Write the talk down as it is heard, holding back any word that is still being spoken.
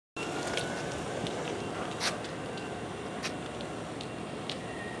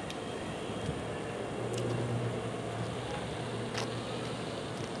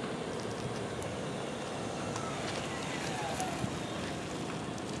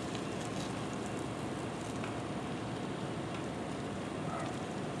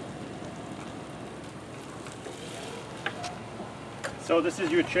So this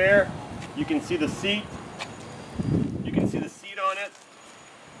is your chair. You can see the seat. You can see the seat on it.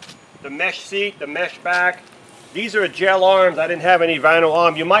 The mesh seat, the mesh back. These are gel arms. I didn't have any vinyl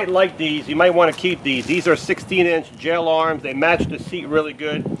arm. You might like these. You might want to keep these. These are 16-inch gel arms. They match the seat really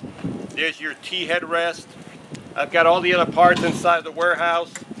good. There's your T headrest. I've got all the other parts inside the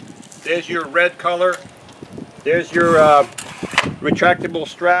warehouse. There's your red color. There's your retractable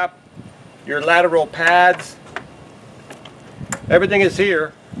strap. Your lateral pads. Everything is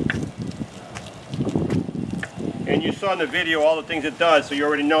here. And you saw in the video all the things it does, so you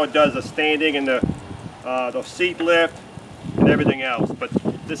already know it does the standing and the seat lift and everything else. But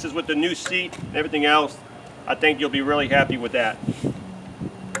this is with the new seat and everything else. I think you'll be really happy with that.